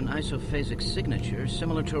to have an isophasic signature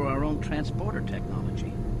similar to our own transporter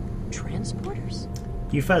technology. Transporters?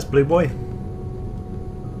 You first, Blue Boy.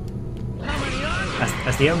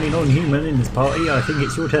 As the only non-human in this party, I think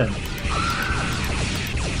it's your turn.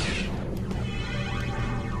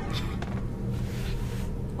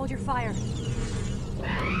 Hold your fire.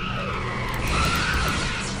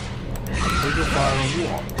 Hold your fire on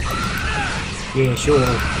what? Yeah, sure.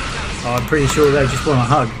 I'm pretty sure they just want a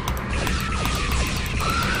hug.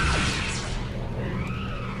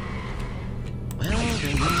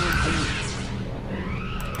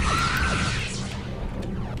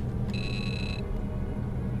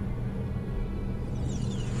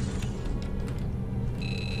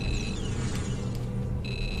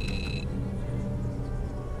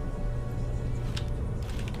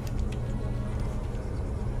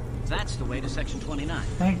 That's the way to Section 29.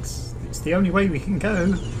 Thanks. It's the only way we can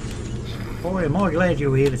go. Boy, am I glad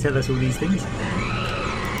you're here to tell us all these things.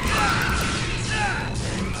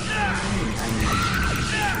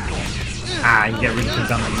 Ah, you get rid of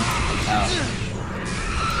something. Oh.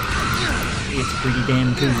 It's pretty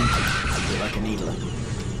damn cool. Is it like a needler?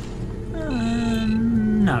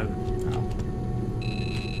 No.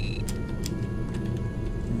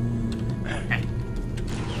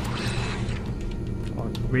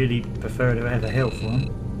 I'd really prefer to have a health one.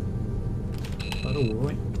 But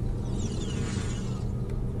alright.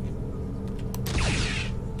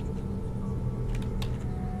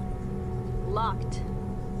 Locked.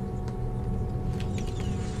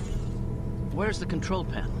 Where's the control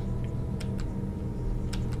panel?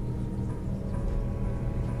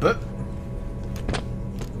 But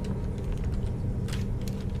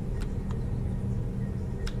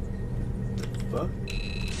fuck?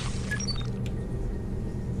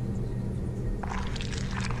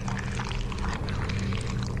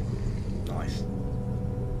 Nice.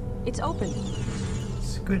 It's open.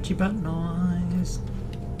 Scratchy but nice.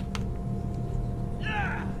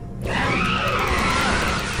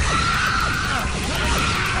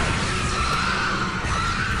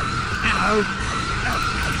 Ow!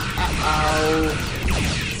 Ow!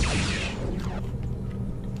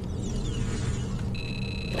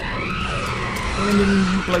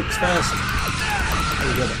 Women blokes first.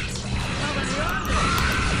 we got it.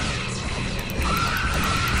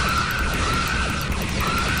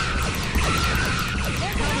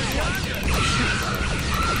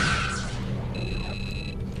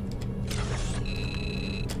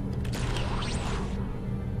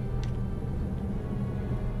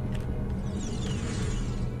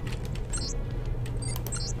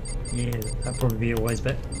 Yeah, that'd probably be a wise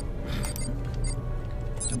bet.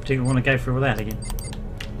 Don't particularly want to go through all that again.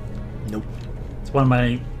 Nope. It's one of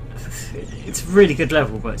my... It's a really good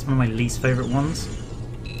level, but it's one of my least favourite ones.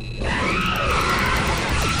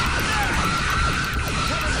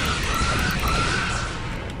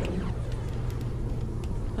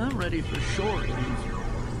 I'm ready for short.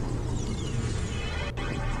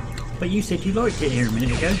 But you said you liked it here a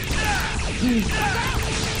minute ago.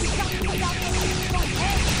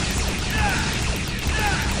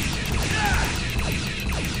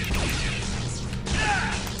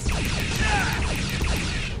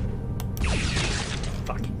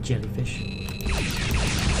 Fucking jellyfish.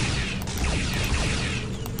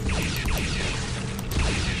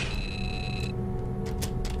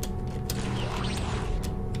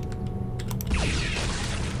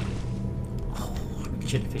 Oh,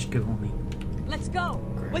 jellyfish go on me. Let's go.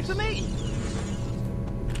 Wait for me.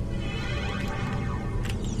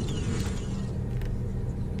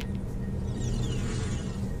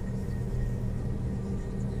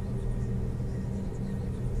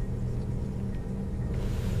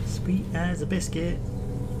 Sweet as a biscuit.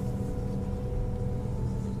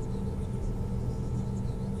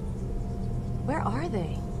 Where are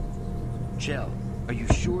they? Chell, are you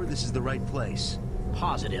sure this is the right place?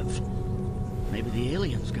 Positive. Maybe the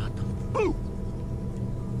aliens got them. Boo!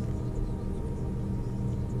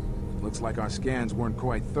 Looks like our scans weren't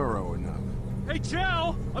quite thorough enough. Hey,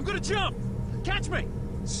 Joe! I'm gonna jump! Catch me!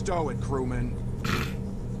 Stow it, crewman.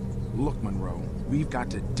 Look, Monroe, we've got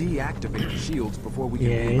to deactivate the shields before we can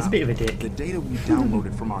Yeah, move he's a out. bit of a dick. The data we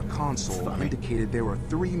downloaded from our console indicated there were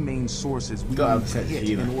 3 main sources we need to hit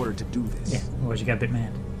in order to do this. Yeah, otherwise you get a bit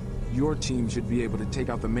mad. Your team should be able to take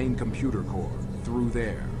out the main computer core through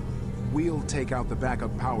there. We'll take out the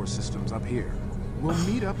backup power systems up here. We'll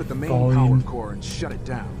meet up at the main power core and shut it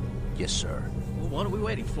down. Yes, sir. Well, what are we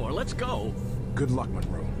waiting for? Let's go. Good luck,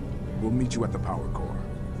 Monroe. We'll meet you at the power core.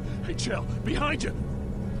 Hey, Chell, behind you!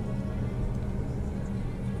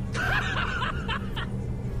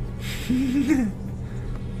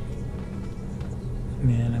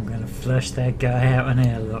 Man, I'm gonna flush that guy out an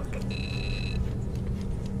airlock.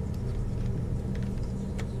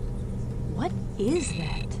 What is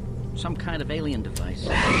that? Some kind of alien device.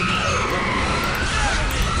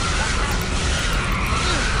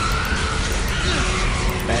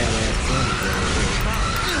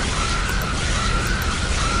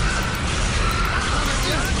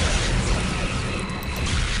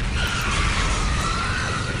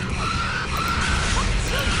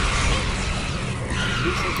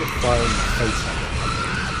 Looks like a fire in the face.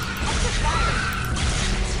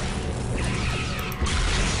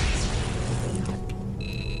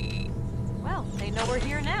 Well, they know we're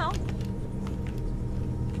here now.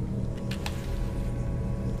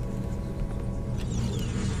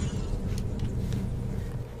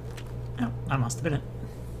 Oh, that must have been it.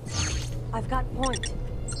 I've got point.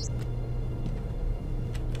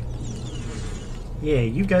 Yeah,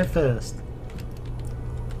 you go first.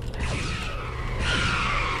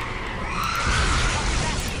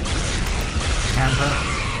 Camper.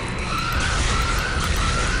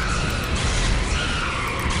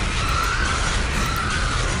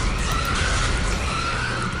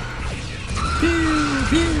 Pew,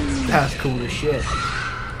 pew. That's cool as shit.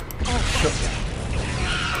 Shotgun.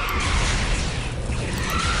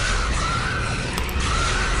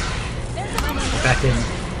 Back in.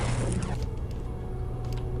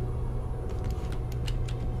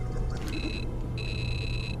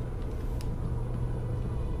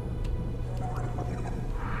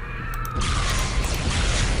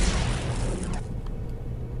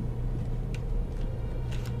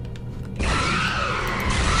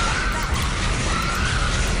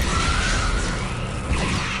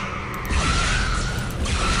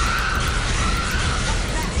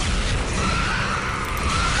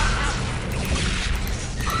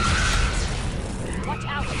 Watch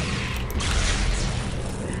out.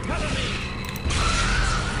 Cover me!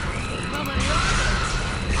 How many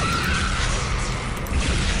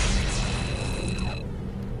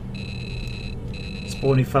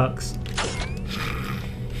Spawny fucks.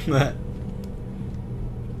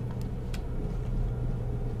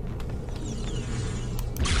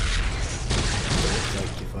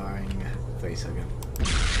 Safety firing facehugger.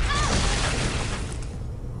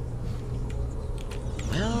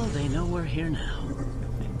 we're here now.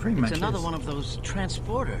 Pretty much It's another is. one of those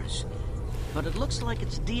transporters, but it looks like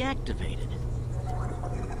it's deactivated.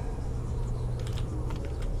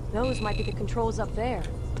 Those might be the controls up there.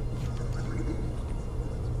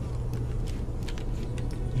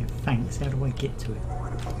 Yeah, thanks. How do I get to it?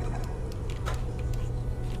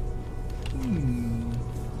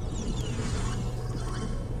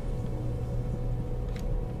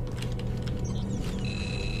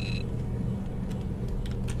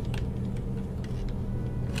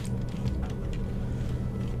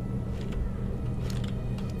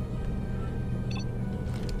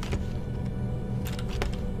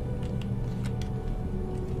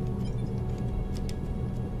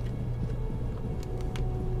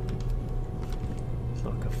 It's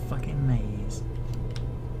like a fucking maze.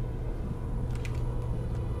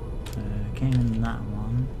 Came in that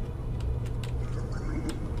one.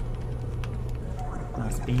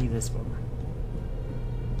 Must be this one.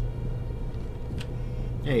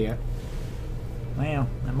 There you go. Well,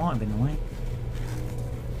 that might have been the way.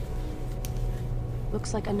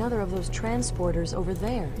 Looks like another of those transporters over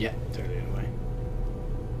there. Yeah, totally the way.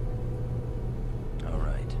 All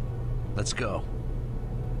right, let's go.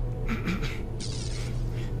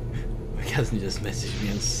 My cousin just messaged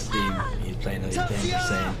me on Steam. He's playing another game just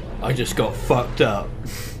saying, I just got fucked up.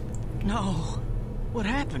 No. What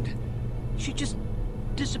happened? She just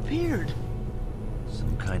disappeared.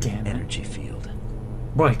 Some kind of energy field.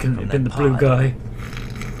 Why couldn't it have been the that blue pod. guy?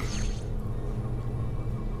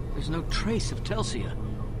 There's no trace of Telsia.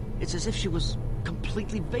 It's as if she was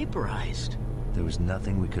completely vaporized. There was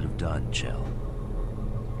nothing we could have done, Chell.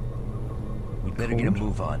 We better get a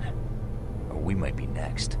move on, or we might be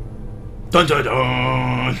next. Dun dun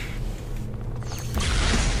dun!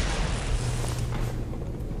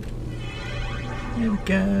 Here we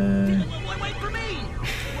go. Wait for me!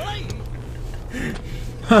 Wait!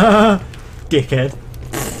 Dickhead.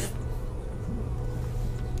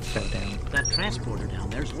 Fell down. That transporter down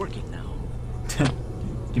there's working now.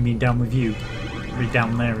 You mean down with you? Or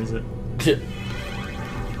down there, is it?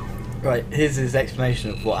 Right, here's his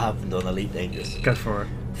explanation of what happened on Elite Dangerous. Go for it.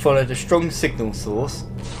 Followed a strong signal source,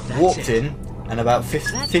 walked in, and about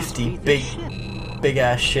 50 big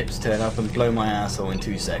ass ships turn up and blow my asshole in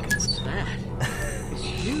 2 seconds. What's that? It's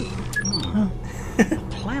huge. A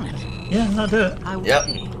planet. Yeah, that'll do it.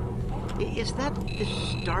 Yep. Is that the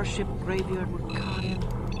starship graveyard we're caught in?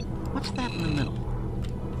 What's that in the middle?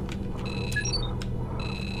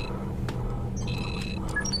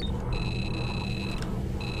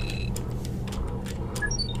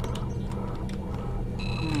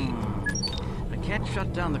 I can't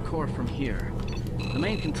shut down the core from here. The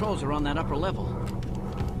main controls are on that upper level.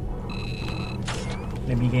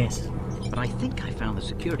 Let me guess. But I think I found the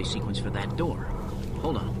security sequence for that door.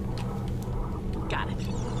 Hold on. Got it.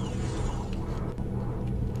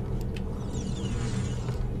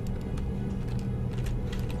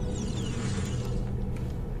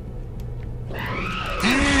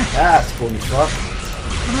 Ah, spawny fuck.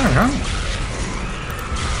 Alright.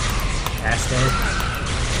 Bastard.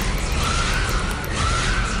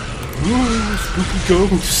 Ooh, spooky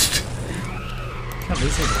ghost. God,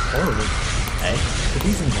 these things are horrible. Hey? But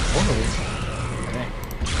these things are horrible. Okay.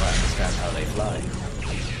 Well, I understand how they fly.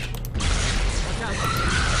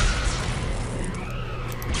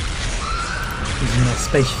 Using their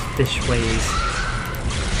space fish ways.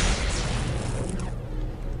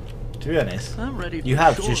 To be honest, I'm ready you for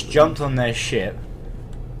have shore just leave. jumped on their ship,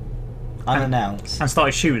 unannounced. And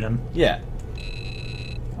started shooting them. Yeah,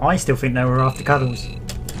 I still think they were after Cuddles.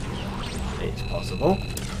 it's possible.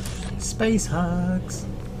 Space hugs.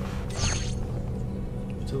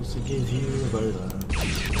 It also gives you a boner.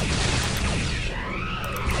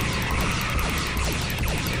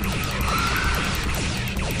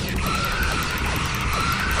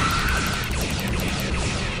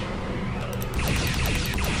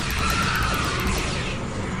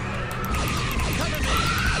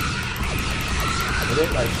 I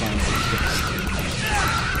don't like flying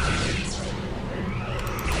ships.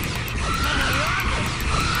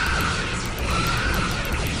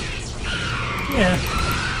 Yeah.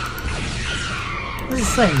 I was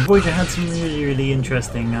just saying, Voyager had some really, really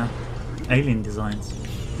interesting alien designs.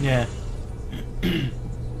 Yeah.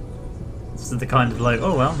 It's the kind of like,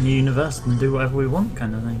 oh well, new universe and do whatever we want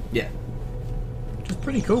kind of thing. Yeah. Which is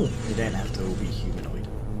pretty cool. They don't have to all be humanoid.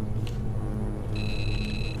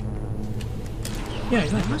 Yeah, There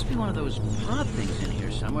exactly. must be one of those pod things in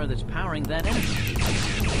here somewhere that's powering that energy.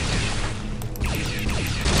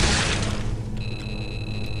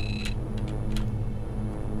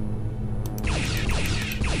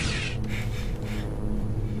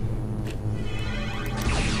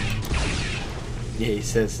 Yeah, he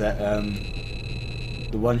says that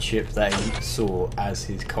the one ship that he saw as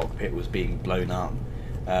his cockpit was being blown up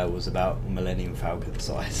was about Millennium Falcon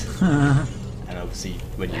size. And obviously,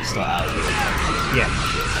 when you start out, yeah.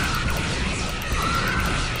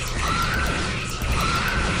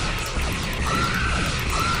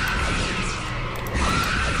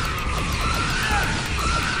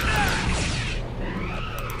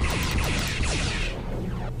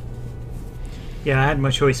 Yeah, I had my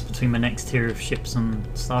choice between my next tier of ships on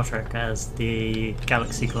Star Trek as the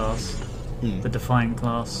Galaxy class, the Defiant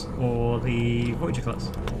class, or the Voyager class,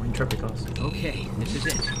 or Intrepid class. Okay, this is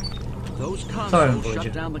it. Those Sorry, consoles Voyager.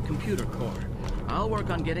 shut down the computer core. I'll work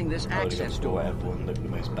on getting this access door. Whatever one looked the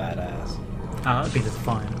most badass. Ah, that'd be the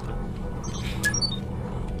Defiant.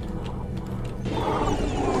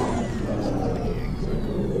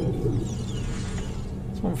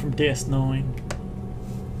 It's one from DS9.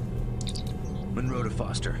 Monroe to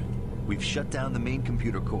Foster. We've shut down the main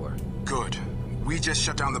computer core. Good. We just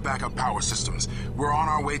shut down the backup power systems. We're on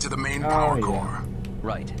our way to the main power core.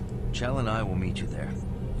 Right. Chell and I will meet you there.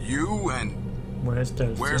 You and... Where's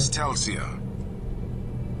Telsia? Where's Telsia?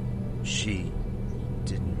 She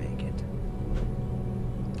didn't make it.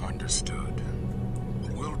 Understood.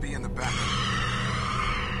 We'll be in the back.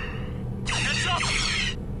 Heads up!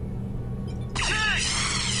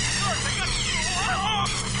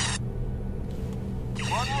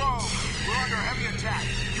 Monroe, we're under heavy attack.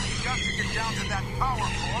 You've got to get down to that power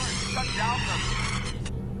core and shut down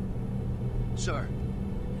the... Sir.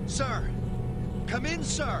 Sir. Come in,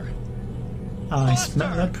 sir. I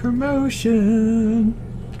smell a promotion.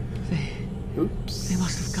 Oops. They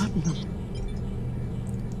must have gotten them.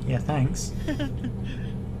 Yeah, thanks.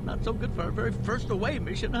 Not so good for our very first away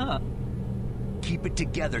mission, huh? Keep it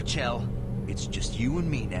together, Chell. It's just you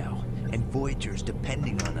and me now, and Voyager's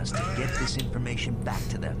depending on us to get this information back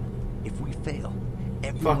to them. If we fail,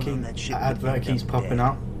 everyone on Fucking that ship advert keeps popping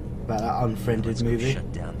up about that Unfriended movie.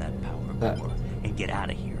 Shut down that power core and get out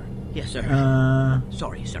of here. Yes, sir.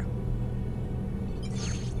 Sorry, sir.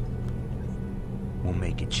 We'll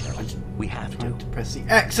make it, Chell. We have to. Press the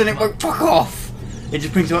X and it won't fuck off! It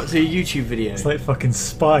just brings you up to a YouTube video. It's like fucking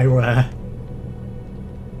spyware.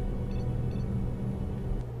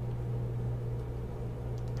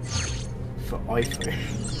 For iPhone.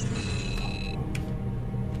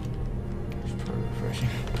 It's probably refreshing.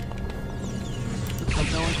 Looks like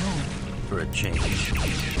no one's home. For a change.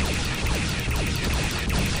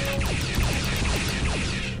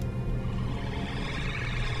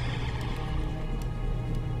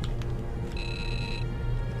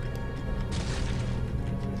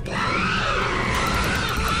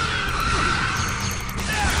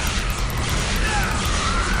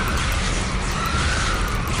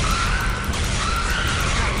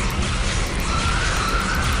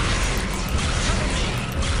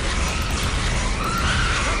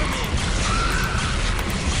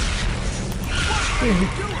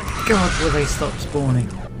 God, will they stop spawning?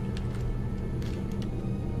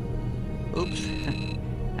 Oops.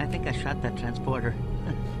 I think I shot that transporter.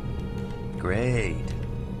 Great.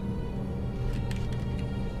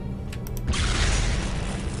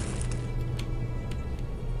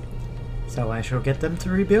 So I shall get them to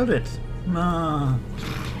rebuild it. Ah.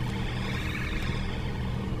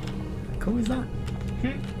 How cool is that?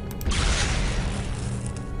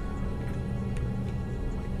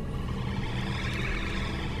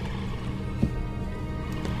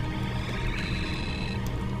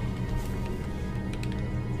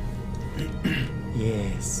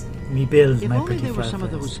 Yes. Me build If my only pretty there were some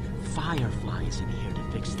of fireflies. those fireflies in here to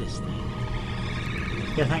fix this thing.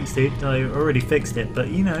 Yeah, thanks, dude. I already fixed it, but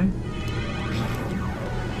you know.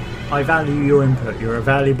 I value your input. You're a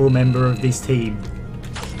valuable member of this team.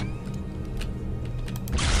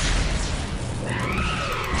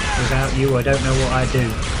 Without you, I don't know what I'd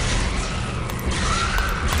do.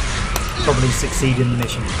 Probably succeed in the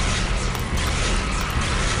mission.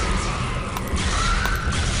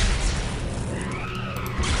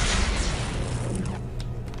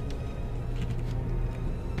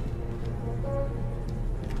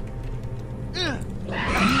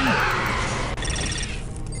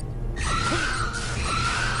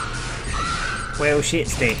 Well, shit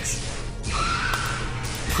sticks.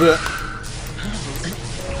 Oh,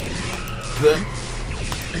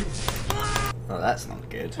 that's not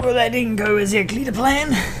good. Well, that didn't go exactly to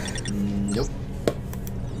plan. Nope.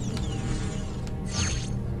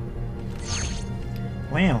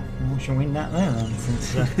 Wow, we should win that there then.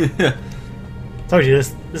 Since, told you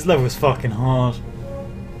this level is fucking hard.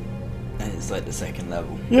 And it's like the second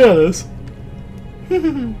level. Yeah, it is.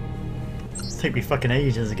 It'll take me fucking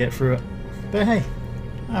ages to get through it. But hey,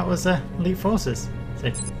 that was Elite Forces.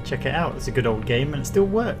 So check it out. It's a good old game and it still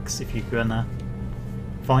works if you can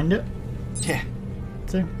find it. Yeah.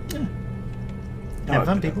 So, yeah. Have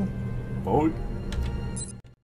fun, people. Bye.